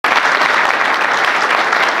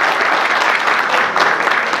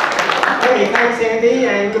Okay, thanks Andy,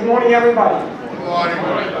 and good morning everybody. Good morning.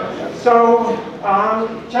 So,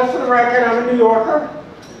 just for the record, I'm a New Yorker.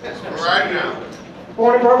 Right now.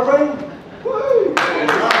 Born in Brooklyn. Woo!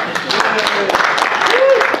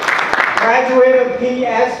 Graduated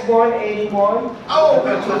PS 181. All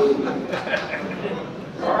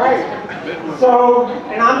right. So,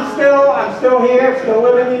 and I'm still here, still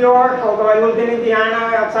live in New York, although I lived in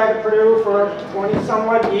Indiana outside of Purdue for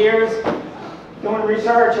 20-somewhat years, doing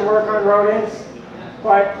research and work on rodents.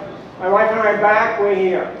 But my wife and I are back, we're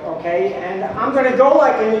here, okay? And I'm going to go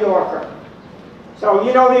like a New Yorker. So,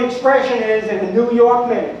 you know the expression is in a New York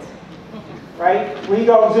minute, right? We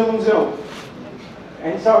go zoom, zoom.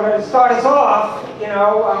 And so to start us off, you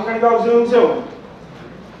know, I'm going to go zoom, zoom.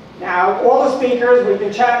 Now, all the speakers, we've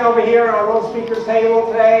been chatting over here on our little speakers table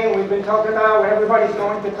today, and we've been talking about what everybody's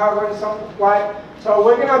going to cover and somewhat. So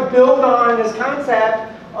we're going to build on this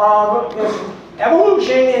concept of this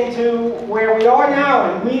evolution into where we are now,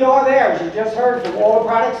 and we are there, as you just heard from all the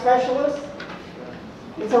product specialists.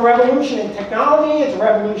 It's a revolution in technology, it's a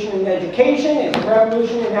revolution in education, it's a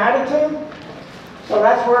revolution in attitude. So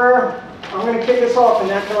that's where I'm going to kick us off in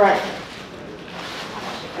that direction.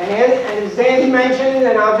 And as Andy mentioned,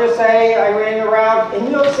 and I'll just say, I ran the route in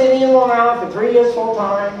New York City and Long Island for 3 years full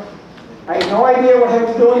time. I had no idea what I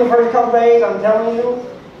was doing the first couple days, I'm telling you.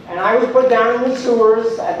 And I was put down in the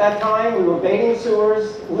sewers at that time. We were baiting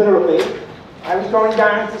sewers, literally. I was going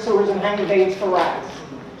down into sewers and hanging baits for rats.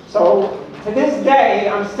 So to this day,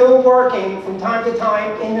 I'm still working from time to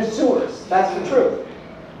time in the sewers. That's the truth.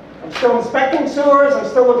 I'm still inspecting sewers, I'm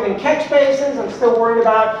still looking at catch basins, I'm still worried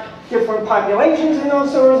about different populations in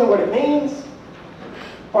those sewers and what it means.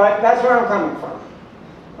 But that's where I'm coming from.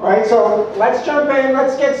 All right, so let's jump in,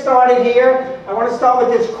 let's get started here. I want to start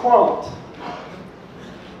with this quote.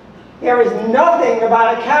 There is nothing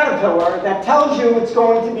about a caterpillar that tells you it's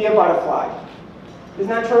going to be a butterfly. Isn't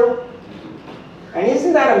that true? And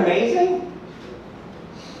isn't that amazing?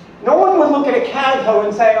 No one would look at a caterpillar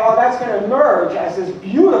and say, oh, that's going to emerge as this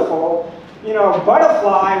beautiful, you know,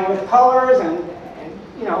 butterfly with colors and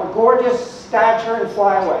you know, gorgeous stature and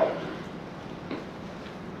fly away.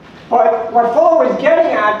 But what Fuller was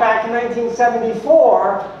getting at back in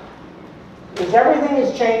 1974 is everything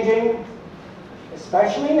is changing,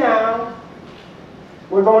 especially now.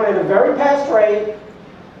 We're going at a very fast rate.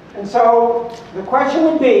 And so the question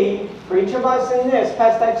would be, for each of us in this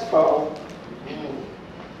Pest Expo,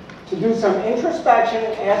 to do some introspection,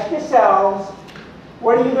 ask yourselves,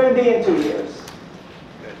 what are you going to be in 2 years?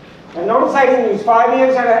 And notice I didn't use 5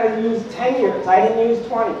 years, I didn't use 10 years, I didn't use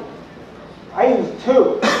 20. I used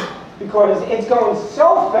 2, because it's going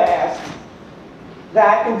so fast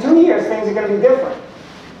that in 2 years things are going to be different.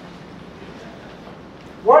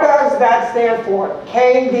 What does that stand for?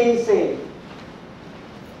 KDC.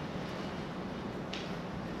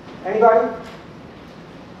 Anybody?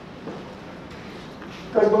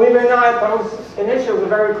 Because believe it or not, those initials are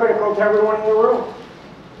very critical to everyone in the room.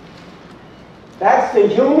 That's the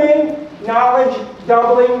human knowledge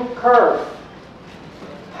doubling curve.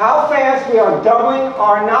 How fast we are doubling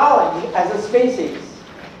our knowledge as a species.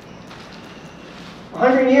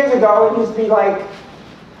 100 years ago, it used to be like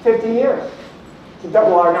 50 years to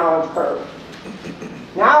double our knowledge curve.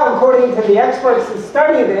 Now, according to the experts that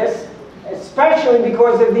study this, especially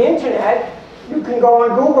because of the internet, you can go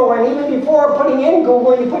on Google, and even before putting in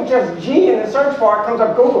Google, you put just G in the search bar, it comes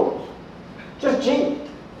up Google. Just G.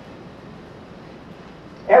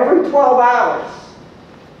 Every 12 hours,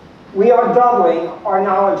 we are doubling our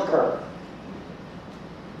knowledge curve.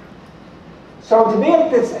 So to be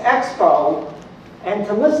at this expo, and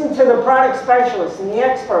to listen to the product specialists and the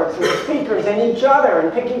experts and the speakers and each other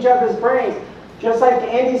and pick each other's brains, just like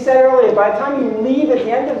Andy said earlier, by the time you leave at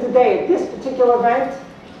the end of the day at this particular event,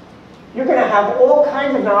 you're going to have all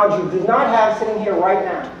kinds of knowledge you did not have sitting here right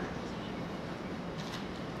now.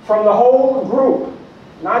 From the whole group.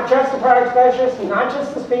 Not just the product specialists, not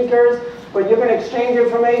just the speakers, but you're going to exchange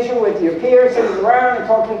information with your peers sitting around and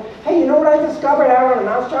talking, hey, you know what I discovered out on a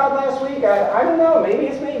mouse job last week? I don't know, maybe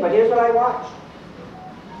it's me, but here's what I watched.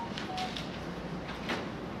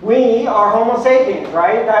 We are Homo sapiens,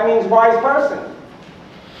 right? That means wise person.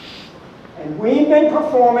 And we've been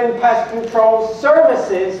performing pest control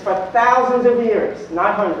services for thousands of years,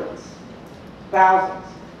 not hundreds. Thousands.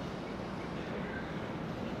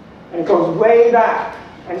 And it goes way back.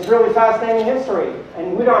 And it's really fascinating history.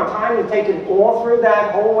 And we don't have time to take it all through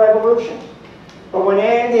that whole evolution. But when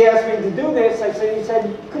Andy asked me to do this, he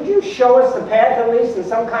said, could you show us the path, at least in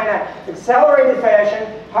some kind of accelerated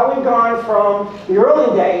fashion, how we've gone from the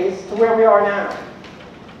early days to where we are now?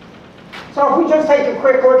 So if we just take a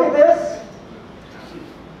quick look at this,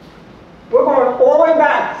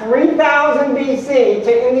 3000 BC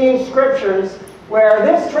to Indian scriptures, where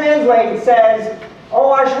this translated says,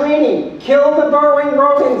 "O Ashwini, kill the burrowing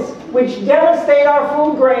rodents which devastate our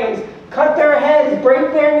food grains, cut their heads,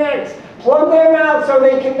 break their necks, plug their mouths so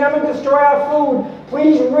they can never destroy our food.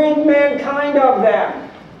 Please rid mankind of them."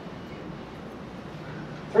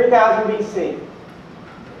 3000 BC.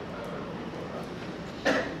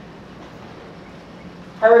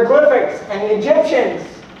 Hieroglyphics and the Egyptians,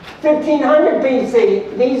 1500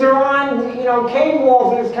 BC. These are on, cave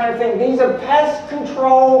walls and this kind of thing. These are pest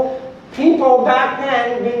control people back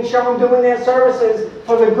then being shown doing their services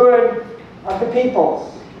for the good of the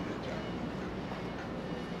peoples.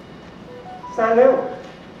 It's not new.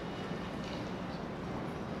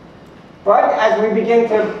 But as we begin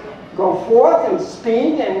to go forth and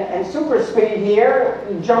speed and super speed here,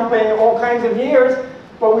 jump in all kinds of years,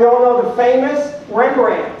 but we all know the famous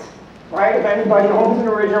Rembrandt, right? If anybody owns an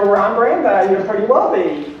original Rembrandt, you're pretty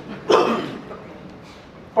wealthy.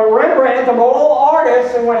 But Rembrandt, of all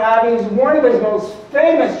artists and what have you, is one of his most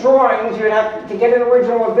famous drawings. You'd have to get an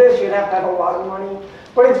original of this, you'd have to have a lot of money.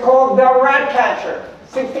 But it's called The Rat Catcher,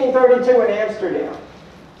 1632 in Amsterdam.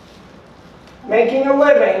 Making a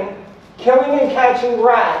living, killing and catching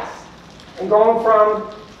rats, and going from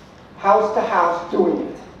house to house doing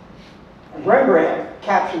it. And Rembrandt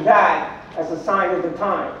captured that as a sign of the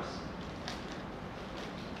times.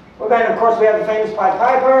 Well then, of course, we have the famous Pied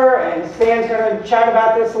Piper, and Stan's going to chat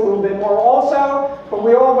about this a little bit more also. But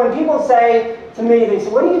when people say to me, they say,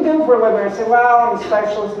 "What do you do for a living?" I say, "Well, I'm a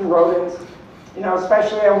specialist in rodents.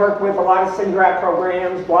 Especially I work with a lot of city rat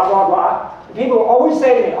programs, blah, blah, blah." And people always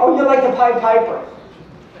say to me, "Oh, you're like the Pied Piper."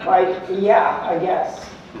 Like, yeah, I guess.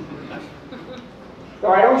 So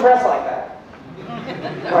I don't dress like that.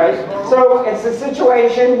 Right? So it's a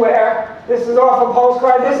situation where this is off a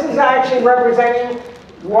postcard. This is actually representing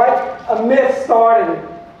what a myth started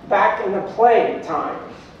back in the plague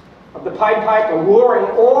times of the Pied Piper luring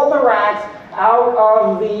all the rats out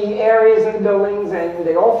of the areas and the buildings, and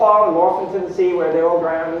they all fall off into the sea where they all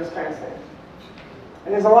drown, this kind of thing.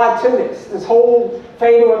 And there's a lot to this. This whole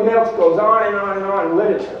fable of myths goes on and on and on in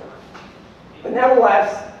literature. But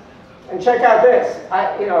nevertheless, and check out this.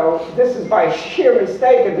 This is by sheer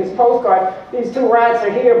mistake of this postcard. These two rats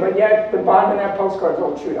are here, but yet the bottom of that postcard's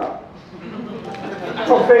all chewed up.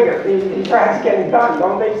 Go figure. These rats get it done,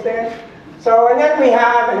 don't they, Stan? So, and then we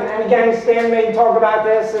have, and again, Stan may talk about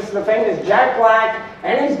this. This is the famous Jack Black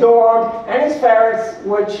and his dog and his ferrets,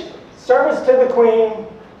 which service to the Queen,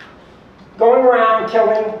 going around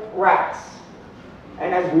killing rats.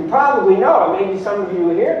 And as we probably know, maybe some of you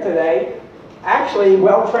here today, actually,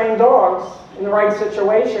 well-trained dogs in the right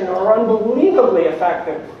situation are unbelievably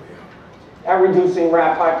effective at reducing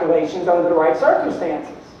rat populations under the right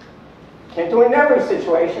circumstances. Can't do it in every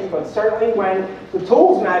situation, but certainly when the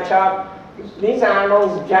tools match up, these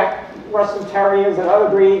animals, Jack Russell Terriers and other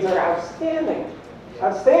breeds, are outstanding.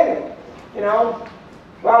 Outstanding.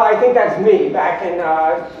 Well, I think that's me back in,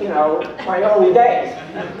 my early days.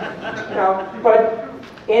 But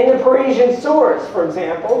in the Parisian sewers, for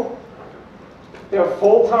example, they're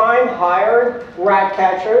full-time hired rat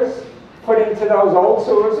catchers put into those old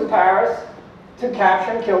sewers of Paris to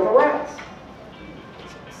capture and kill the rats.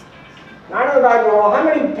 And I don't know about you all, how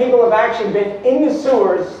many people have actually been in the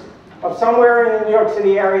sewers of somewhere in the New York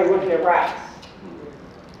City area looking at rats?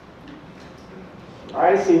 All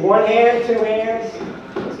right, I see one hand, two hands.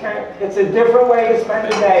 It's a different way to spend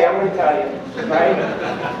a day, I'm going to tell you, right?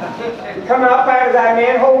 You come up out of that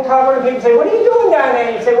manhole cover and people say, "What are you doing down there?"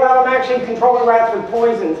 And you say, "Well, I'm actually controlling rats with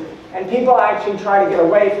poisons." And people actually try to get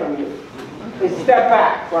away from you. They step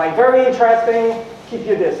back, like, very interesting, keep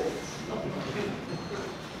your distance.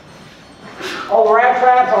 All the rat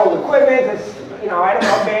traps, all the equipment, I don't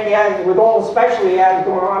know if Andy has, with all the special he has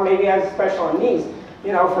going on, maybe he has a special on these,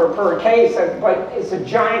 per case, but it's a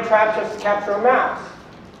giant trap just to capture a mouse.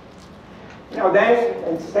 Then,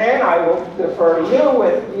 and Stan, I will defer to you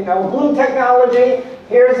with, glue technology.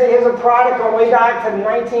 Here's a product going way back to the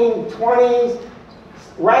 1920s,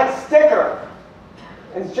 rat sticker.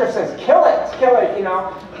 It just says, kill it,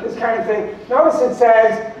 this kind of thing. Notice it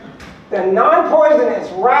says, the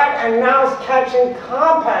non-poisonous rat and mouse catching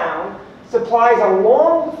compound supplies a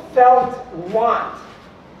long felt want.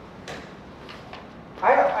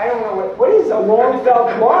 I don't know, what is a long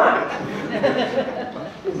felt want?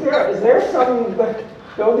 Is there some,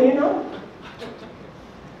 Bill, do you know?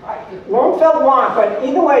 Long felt want, but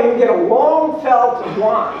either way you get a long felt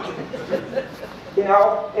want.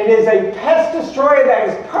 It is a pest destroyer that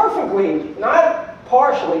is perfectly, not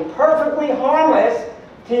partially, perfectly harmless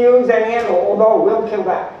to use and handle, although it will kill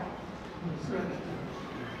that.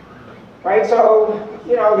 Right, so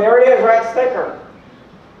you know, there it is, rat sticker.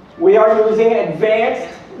 We are using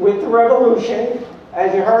advanced with the revolution,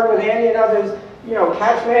 as you heard with Andy and others, you know,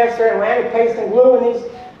 Catchmaster, Atlantic Paste and Glue, and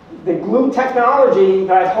the glue technology,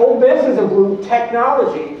 that whole business of glue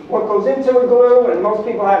technology, what goes into a glue, and most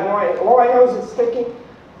people have no idea. All I know is it's sticky.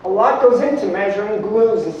 A lot goes into measuring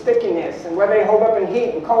glues and stickiness, and whether they hold up in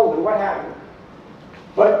heat and cold and what have you.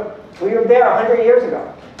 But we were there 100 years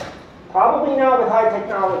ago. Probably now with high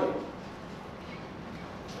technology.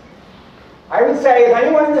 I would say if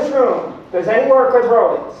anyone in this room does any work with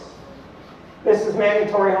rodents, this is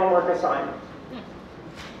mandatory homework assignment.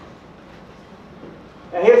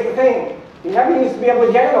 Now here's the thing, you never used to be able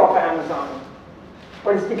to get it off Amazon,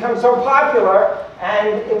 but it's become so popular,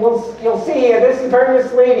 and you'll see here, this is very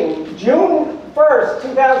misleading. June 1st,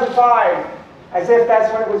 2005, as if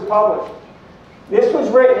that's when it was published. This was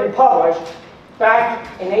written and published back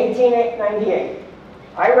in 1898.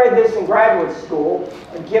 I read this in graduate school,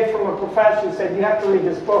 a gift from a professor who said, you have to read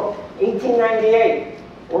this book, 1898,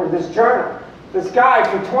 or this journal. This guy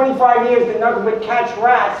for 25 years did nothing but catch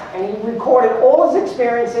rats, and he recorded all his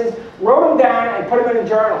experiences, wrote them down, and put them in a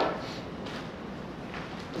journal.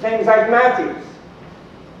 His name is Ike Matthews.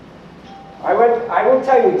 I will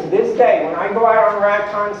tell you, to this day, when I go out on rat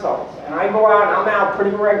consults, and I go out, and I'm out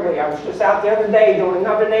pretty regularly. I was just out the other day doing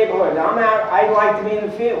another neighborhood. I'm out, I like to be in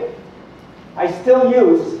the field. I still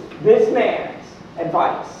use this man's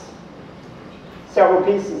advice. Several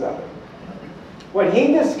pieces of it. What he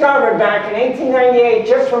discovered back in 1898,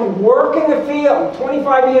 just from work in the field,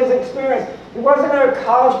 25 years experience, he wasn't a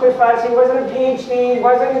college professor, he wasn't a PhD,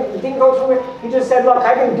 he didn't go through it. He just said, look,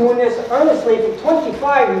 I've been doing this earnestly for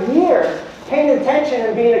 25 years, paying attention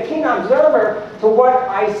and being a keen observer to what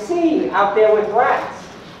I see out there with rats.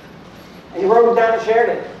 And he wrote it down and shared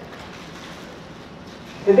it.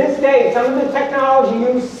 To this day, some of the technology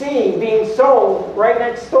you see being sold right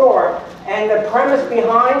next door, and the premise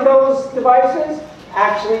behind those devices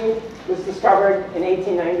actually was discovered in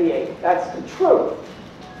 1898. That's the truth,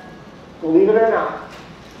 believe it or not.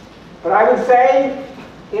 But I would say,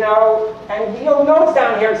 you know, and you'll notice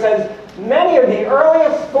down here it says, many of the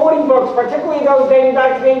earliest sporting books, particularly those dating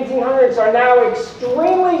back to the 1800s, are now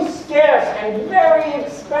extremely scarce and very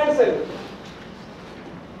expensive.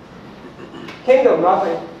 Kindle,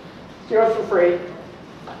 nothing. It's yours for free.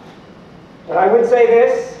 But I would say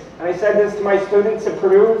this, and I said this to my students at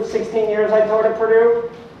Purdue, 16 years I taught at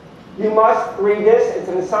Purdue, you must read this, it's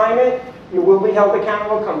an assignment, you will be held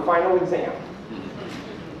accountable come final exam.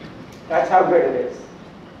 That's how good it is.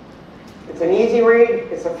 It's an easy read,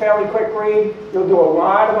 it's a fairly quick read, you'll do a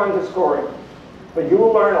lot of underscoring, but you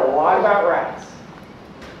will learn a lot about rats.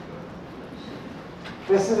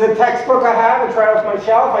 This is a textbook I have, it's right off my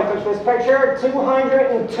shelf. I took this picture,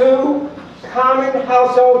 202 common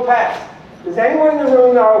household pests. Does anyone in the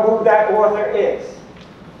room know who that author is?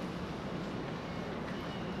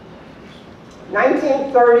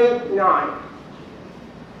 1939.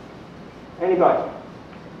 Anybody?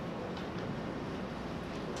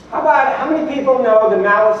 How many people know the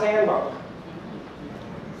Malice Handbook?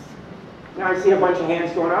 Now I see a bunch of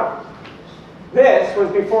hands going up. This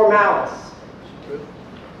was before Malice.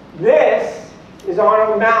 This is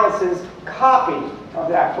Arnold Malice's copy of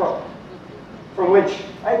that book, from which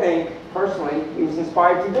I think, personally, he was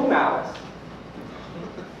inspired to do Malice.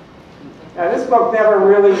 Now this book never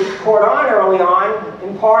really caught on early on.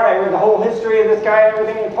 In part, I read the whole history of this guy and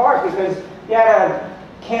everything in part because he had a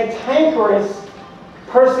cantankerous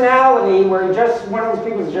personality where he just, one of those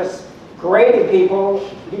people who just graded people.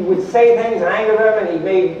 He would say things and anger them, and he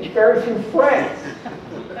made very few friends.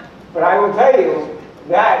 But I will tell you,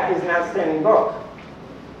 that is an outstanding book,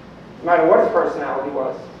 no matter what his personality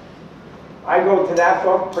was. I go to that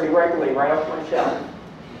book pretty regularly, right off my shelf.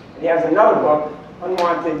 And he has another book,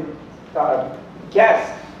 Unwanted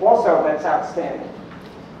Guest, also that's outstanding.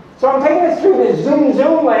 So I'm taking us through this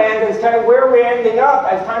zoom land as to where we're ending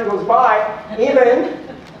up as time goes by.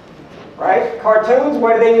 Even, right, cartoons,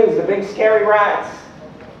 what do they use? The big scary rats.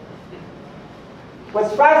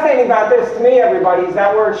 What's fascinating about this to me, everybody, is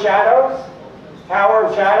that word shadows. Tower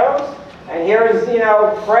of Shadows, and here is, you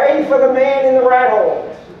know, pray for the man in the rat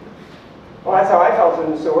hole. Well, that's how I felt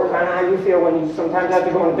in the sewers. I don't know how you feel when you sometimes have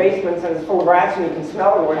to go in basements and it's full of rats and you can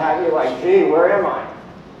smell it or what have you, like, gee, where am I?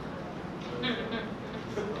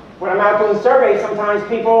 When I'm out doing surveys, sometimes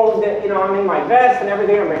people, you know, I'm in my vest and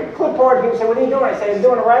everything, I'm in a clipboard, people say, what are you doing? I say, I'm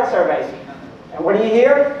doing a rat survey. And what do you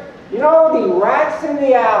hear? You know, the rats in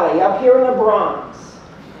the alley up here in the Bronx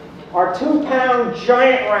are 2-pound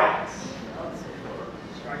giant rats.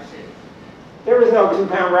 There is no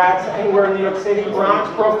 2-pound rats anywhere in New York City,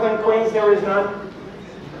 Bronx, Brooklyn, Queens, there is none.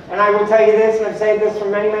 And I will tell you this, and I've said this for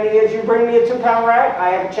many, many years, you bring me a 2-pound rat, I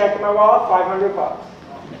have a check in my wallet, 500 bucks.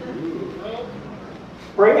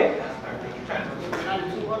 Bring it. Got a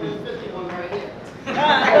 251 right here.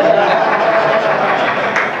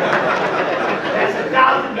 That's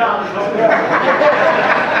 $1,000.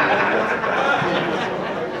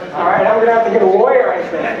 All right, I'm gonna have to get a lawyer, I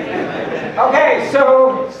think. Okay,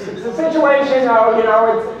 so the situation, though, you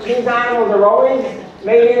know, these animals are always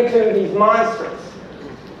made into these monsters.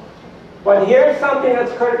 But here's something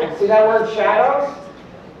that's critical. See that word shadows?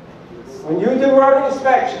 When you do rodent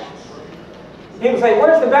inspections, people say,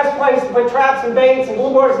 where's the best place to put traps and baits and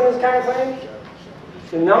blue boards and this kind of thing?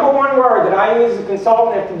 The number one word that I use as a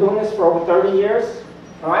consultant after doing this for over 30 years,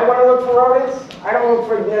 when I want to look for rodents, I don't look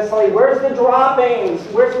for necessarily, where's the droppings?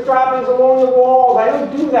 Where's the droppings along the walls? I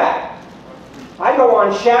don't do that. I go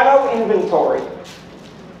on shadow inventory.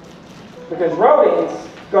 Because rodents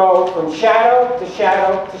go from shadow to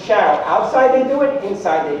shadow to shadow. Outside they do it,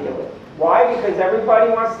 inside they do it. Why? Because everybody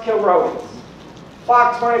wants to kill rodents.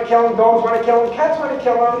 Fox want to kill them, dogs want to kill them, cats want to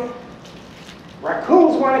kill them,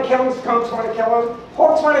 raccoons want to kill them, skunks want to kill them,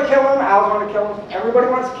 hawks want to kill them, owls want to kill them. Everybody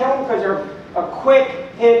wants to kill them because they're a quick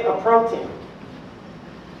hit of protein.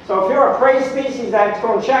 So if you're a prey species that's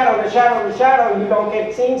going shadow to shadow to shadow, you don't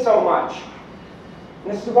get seen so much.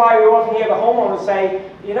 And this is why we often hear the homeowners say,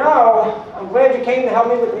 you know, I'm glad you came to help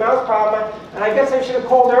me with the mouse problem, and I guess I should have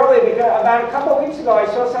called earlier because about a couple of weeks ago I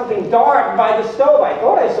saw something dark by the stove. I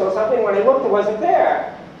thought I saw something. When I looked, it wasn't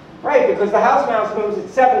there. Right, because the house mouse moves at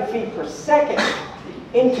 7 feet per second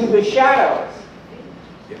into the shadows.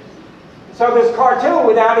 So this cartoon,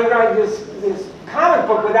 without even this comic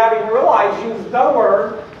book, without even realizing, used the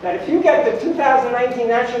word that if you get the 2019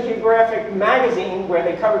 National Geographic magazine where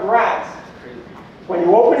they covered rats, when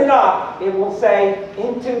you open it up, it will say,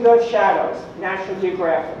 into the shadows, National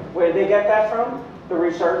Geographic. Where did they get that from? The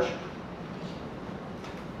research.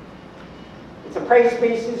 It's a prey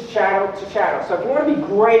species, shadow to shadow. So if you want to be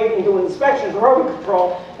great in doing inspections, rodent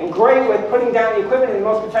control, and great with putting down the equipment in the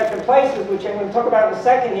most protected places, which I'm going to talk about in a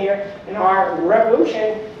second here in our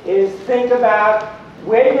revolution, is think about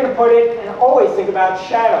where you're going to put it, and always think about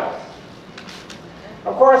shadows.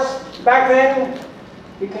 Of course, back then,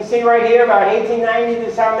 you can see right here, about 1890,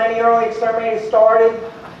 this is how many early exterminators started.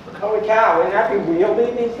 Holy cow, wouldn't that be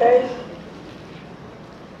wieldy these days?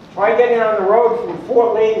 Try getting on the road from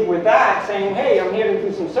Fort Lee with that, saying, hey, I'm here to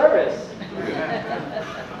do some service.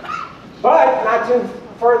 But not too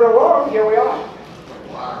further along, here we are.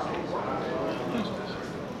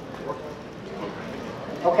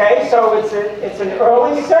 Okay, so it's an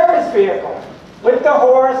early service vehicle with the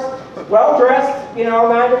horse, well-dressed, you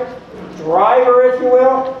know, driver, if you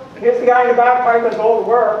will. Here's the guy in the back, probably does all the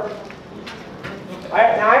work.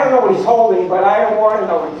 Now, I don't know what he's holding, but I don't want to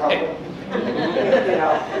know what he's holding. You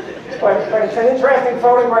know, but it's an interesting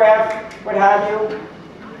photograph, what have you.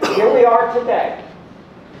 Here we are today.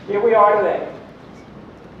 Here we are today.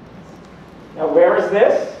 Now, where is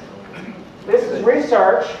this? This is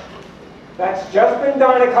research that's just been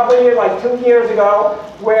done a couple of years, like 2 years ago,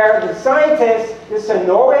 where the scientists, this is a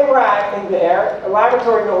Norway rat in there, a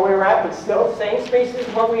laboratory Norway rat, but still the same species as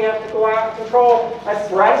what we have to go out and control. That's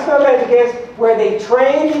Rattus Norvegicus, where they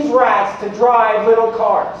train these rats to drive little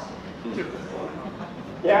cars.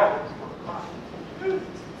 Yeah.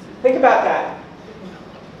 Think about that.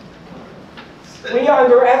 We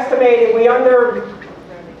underestimated, we understood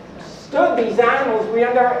these animals, we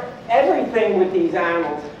under everything with these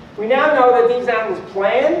animals. We now know that these animals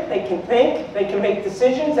plan, they can think, they can make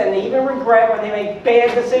decisions, and they even regret when they make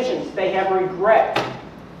bad decisions. They have regret.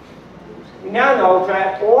 We now know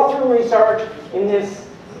that all through research in this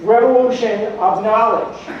revolution of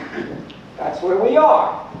knowledge. That's where we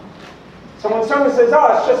are. So when someone says,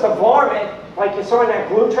 oh, it's just a varmint, like you saw in that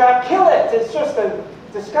glue trap, kill it. It's just a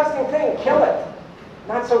disgusting thing, kill it.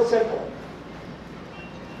 Not so simple.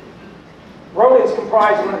 Rodents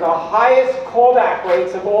comprise one of the highest callback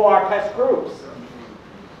rates of all our pest groups.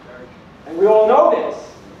 And we all know this.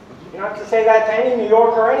 You don't have to say that to any New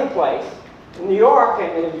Yorker or any place. In New York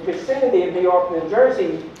and in the vicinity of New York and New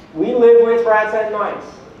Jersey, we live with rats and mice.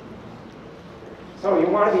 So you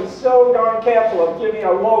want to be so darn careful of giving a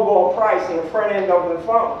lowball price in the front end over the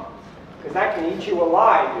phone, because that can eat you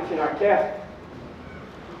alive if you're not careful.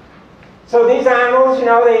 So these animals, you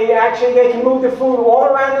know, they can move the food all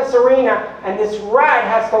around this arena, and this rat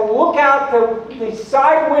has to look out the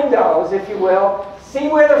side windows, if you will, see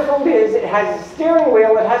where the food is. It has a steering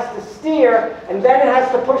wheel, it has to steer, and then it has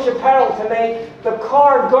to push a pedal to make the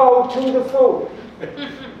car go to the food.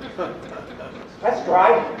 That's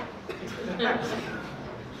driving.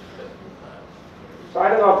 So I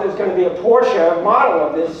don't know if there's going to be a Porsche model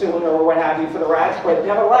of this soon or what have you for the rats, but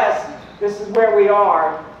nevertheless, this is where we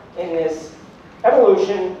are in this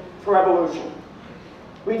evolution for evolution.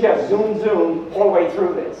 We just zoom all the way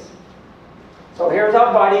through this. So here's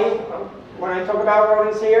our buddy. When I talk about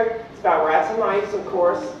rodents here, it's about rats and mice, of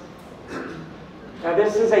course. Now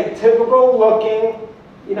this is a typical looking,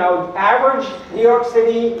 you know, average New York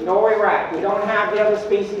City Norway rat. We don't have the other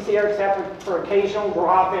species here except for occasional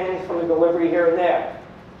drop-ins from the delivery here and there.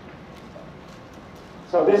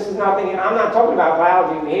 So this is nothing, and I'm not talking about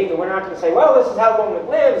biology and behavior. We're not going to say, well, this is how long it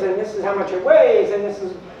lives, and this is how much it weighs, and this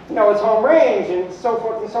is, you know, its home range, and so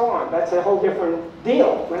forth and so on. That's a whole different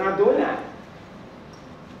deal. We're not doing that.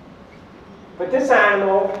 But this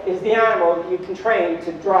animal is the animal you can train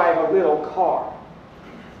to drive a little car.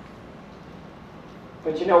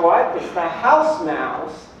 But you know what? It's the house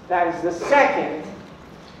mouse that is the second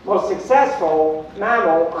most successful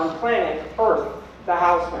mammal on planet Earth, the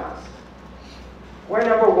house mouse. We're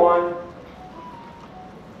number one.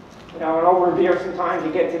 You know, and over here sometimes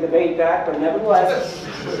you get to debate that, but nevertheless,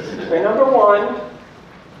 we're number one.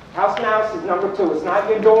 House mouse is number two. It's not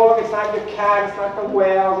your dog, it's not your cat, it's not the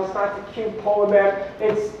whale, it's not the cute polar bear,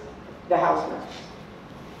 it's the house mouse.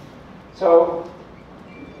 So,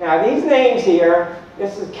 now these names here,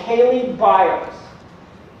 this is Kaylee Byers.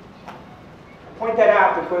 I point that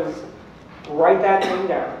out because write that name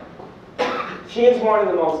down. She is one of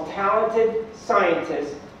the most talented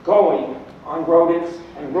scientists going on rodents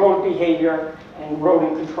and rodent behavior and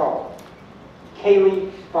rodent control.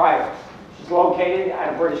 Kaylee Byers. She's located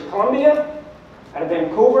out of British Columbia, out of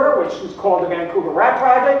Vancouver, which is called the Vancouver Rat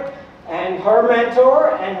Project, and her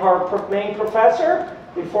mentor and her main professor,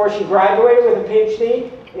 before she graduated with a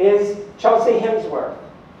PhD, is Chelsea Hemsworth.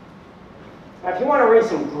 Now, if you want to read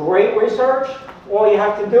some great research, all you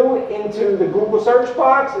have to do into the Google search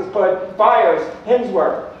box is put Byers,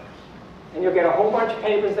 Hemsworth, and you'll get a whole bunch of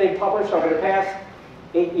papers they published over the past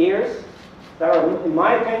 8 years that are, in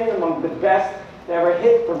my opinion, among the best that ever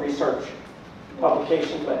hit the research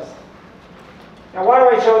publication list. Now, why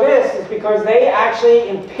do I show this? Is because they actually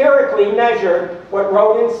empirically measured what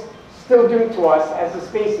rodents still do to us as a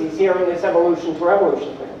species here in this evolution to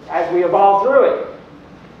revolution thing, as we evolve through it.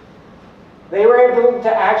 They were able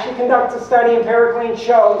to actually conduct a study empirically and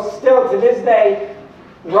show, still to this day,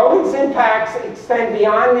 rodents' impacts extend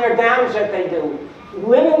beyond their damage that they do.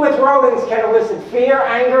 Living with rodents can elicit fear,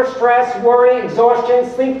 anger, stress, worry, exhaustion,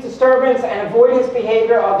 sleep disturbance, and avoidance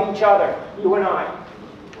behavior of each other, you and I.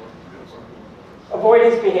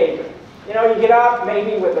 Avoidance behavior. You know, you get up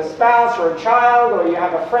maybe with a spouse or a child, or you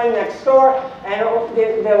have a friend next door, and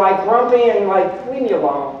they're like grumpy and like, leave me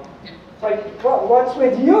alone. It's like, what's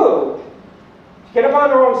with you? Get up on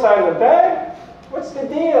the wrong side of the bed? What's the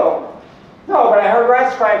deal? No, but I heard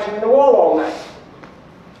rats scratching in the wall all night.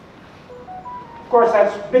 Of course,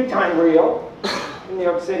 that's big time real in New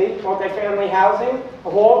York City. Multifamily housing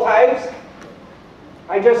of all types.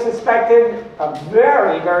 I just inspected a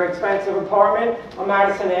very, very expensive apartment on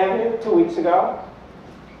Madison Avenue 2 weeks ago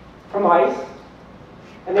from ICE.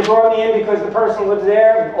 And they brought me in because the person lives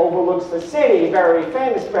there, overlooks the city, very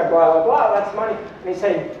famous, blah, blah, blah, that's money. And he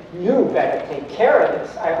said, you better take care of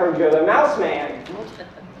this. I heard you're the mouse man.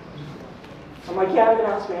 I'm like, yeah, I'm the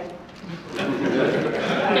mouse man.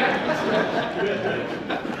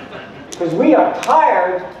 Because we are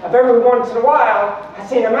tired of every once in a while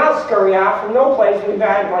seeing a mouse scurry out from no place. We've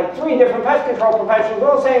had like 3 different pest control professionals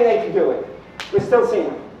all saying they can do it. We're still seeing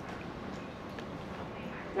them.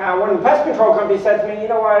 Now, when the pest control company said to me, you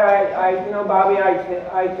know what, you know, Bobby,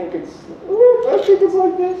 I think it's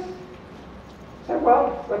like this. I said,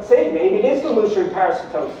 well, let's see. Maybe it is the illusory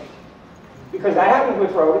parasitosis. Because that happens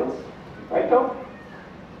with rodents, right, Bill?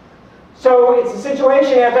 So it's a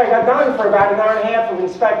situation after I got done for about an hour and a half of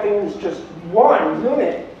inspecting just one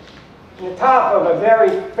unit on the top of a very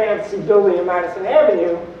fancy building in Madison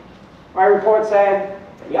Avenue. My report said,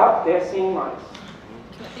 yup, they're seeing mice.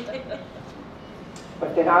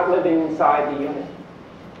 But they're not living inside the unit.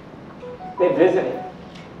 They're visiting.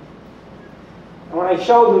 And when I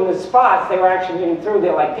showed them the spots they were actually getting through,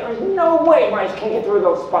 they're like, there's no way mice can get through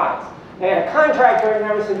those spots. They had a contractor in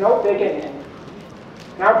there and said, nope, they're getting in.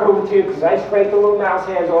 And I'll prove it to you because I scraped the little mouse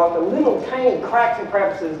hairs off the little tiny cracks and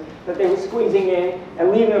crevices that they were squeezing in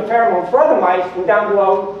and leaving a pheromone for other mice from down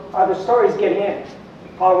below other stories getting in,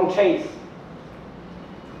 following chase.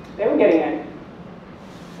 They were getting in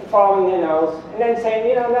and following their nose and then saying,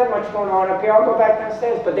 you know, not much going on up here, I'll go back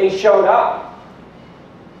downstairs. But they showed up.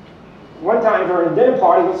 One time during a dinner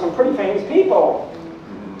party with some pretty famous people.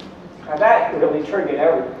 Now that really triggered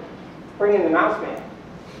everything. Bring in the mouse man.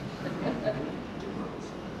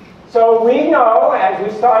 So we know, as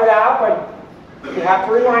we started out, but we have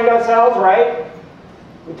to remind ourselves, right?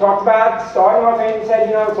 We talked about starting off and said,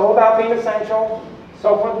 you know, it's all about being essential,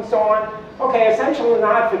 so forth and so on. Okay, essential or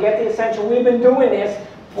not, forget the essential. We've been doing this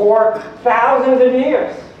for thousands of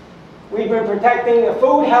years. We've been protecting the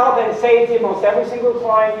food, health, and safety of most every single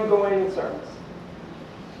client you go in and service.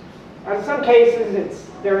 Now, in some cases,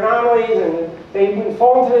 they're anomalies and they wouldn't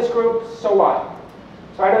fall into this group, so what?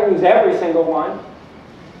 So I don't use every single one.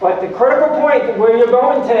 But the critical point where you're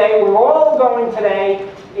going today, we're all going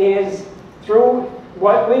today, is through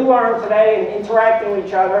what we learned today and interacting with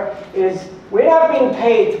each other, is we're not being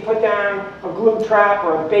paid to put down a glue trap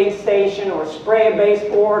or a bait station or spray a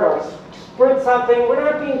baseboard or sprint something. We're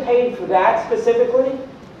not being paid for that specifically.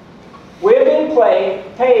 We're being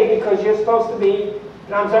paid because you're supposed to be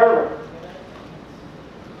an observer.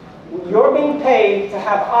 You're being paid to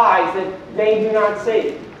have eyes that they do not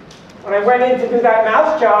see. When I went in to do that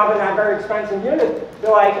mouse job in that very expensive unit, they're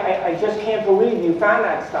like, I just can't believe you found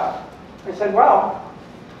that stuff. I said, well,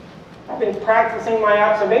 I've been practicing my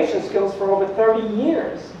observation skills for over 30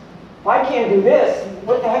 years. If I can't do this,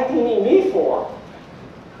 what the heck do you need me for?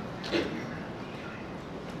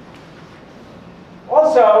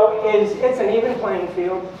 Also, it's an even playing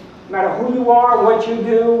field. No matter who you are, what you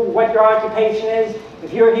do, what your occupation is.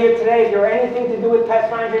 If you're here today, if you're anything to do with pest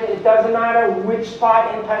management, it doesn't matter which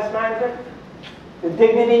spot in pest management. The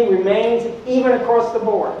dignity remains even across the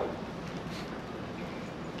board.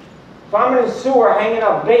 If I'm in a sewer hanging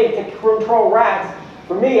up bait to control rats,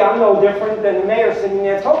 for me, I'm no different than the mayor sitting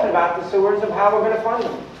there talking about the sewers of how we're going to fund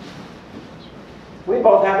them. We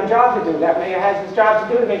both have a job to do. That mayor has his job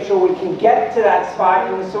to do to make sure we can get to that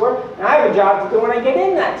spot in the sewer, and I have a job to do when I get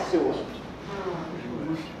in that sewer.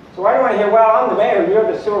 So I don't want to hear, well, I'm the mayor,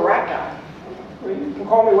 you're the sewer rat guy. Well, you can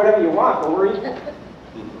call me whatever you want, but we're equal.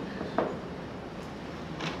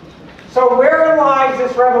 So where lies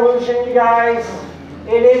this revolution, you guys?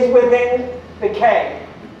 It is within the K.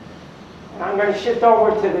 And I'm going to shift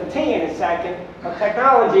over to the T in a second of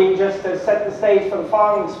technology just to set the stage for the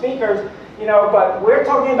following speakers. You know, but we're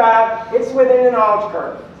talking about it's within the knowledge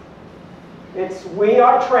curve. We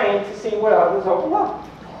are trained to see what others overlook.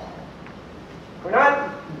 We're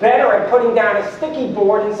not better at putting down a sticky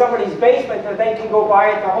board in somebody's basement that they can go buy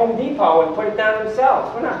at the Home Depot and put it down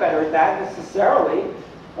themselves. We're not better at that necessarily,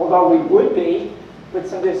 although we would be. But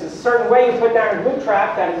there's a certain way you put down a glue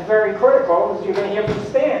trap that is very critical, as you're going to hear from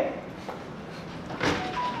Stan.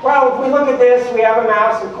 Well, if we look at this, we have a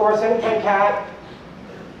mouse, of course, and a tin cat.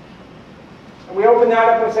 And we open that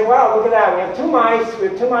up and say, wow, look at that. We have two mice. We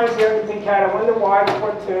have two mice here in the tin cat. I wonder why we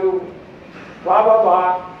put two. Blah, blah,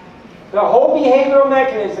 blah. The whole behavioral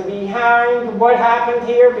mechanism behind what happened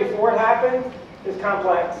here before it happened is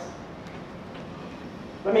complex.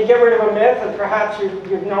 Let me get rid of a myth that perhaps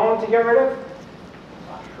you've known to get rid of.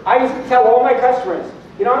 I used to tell all my customers,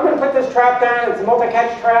 you know, I'm going to put this trap down. It's a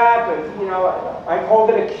multi-catch trap. And, you know, I called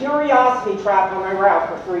it a curiosity trap on my route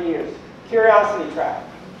for 3 years. Curiosity trap.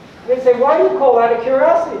 They'd say, why do you call that a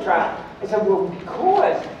curiosity trap? I said, well,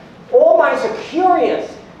 because all mice are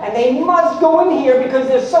curious. And they must go in here because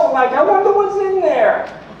they're so like, I wonder what's in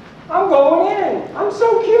there. I'm going in. I'm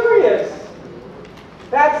so curious.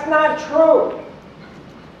 That's not true.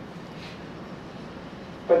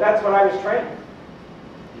 But that's what I was trained.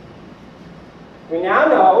 We now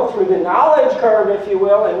know, through the knowledge curve, if you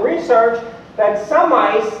will, and research, that some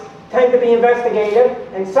mice tend to be investigative,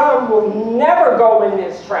 and some will never go in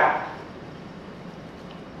this trap.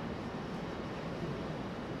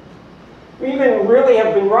 We even really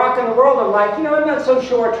have been rocking the world of like, you know, I'm not so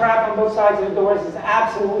sure a trap on both sides of the doors is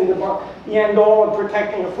absolutely the end all of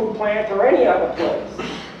protecting a food plant or any other place.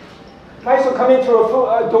 Mice will come in through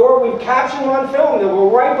a door. We've captured them on film. They'll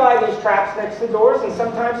go right by these traps next to doors, and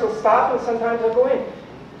sometimes they'll stop and sometimes they'll go in.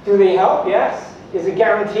 Do they help? Yes. Is it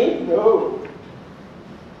guaranteed? No.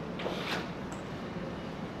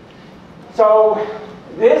 So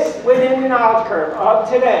this within the knowledge curve of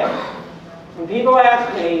today, when people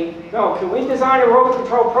ask me, no, can we design a rodent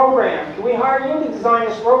control program? Can we hire you to design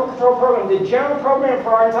this rodent control program? The general program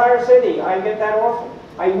for our entire city. I get that often.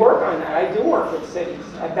 I work on that. I do work with cities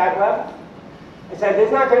at that level. I said,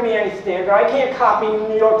 there's not going to be any standard. I can't copy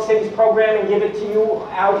New York City's program and give it to you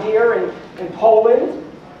out here in Poland.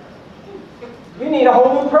 You need a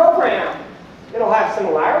whole new program. It'll have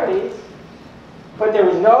similarities, but there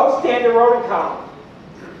is no standard rodent column.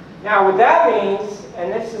 Now, what that means,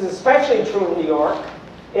 and this is especially true in New York,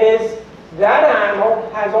 is that animal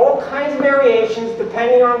has all kinds of variations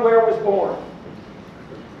depending on where it was born.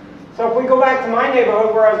 So if we go back to my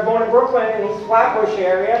neighborhood where I was born in Brooklyn, in East Flatbush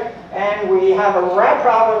area, and we have a rat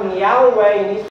problem in the alleyway in East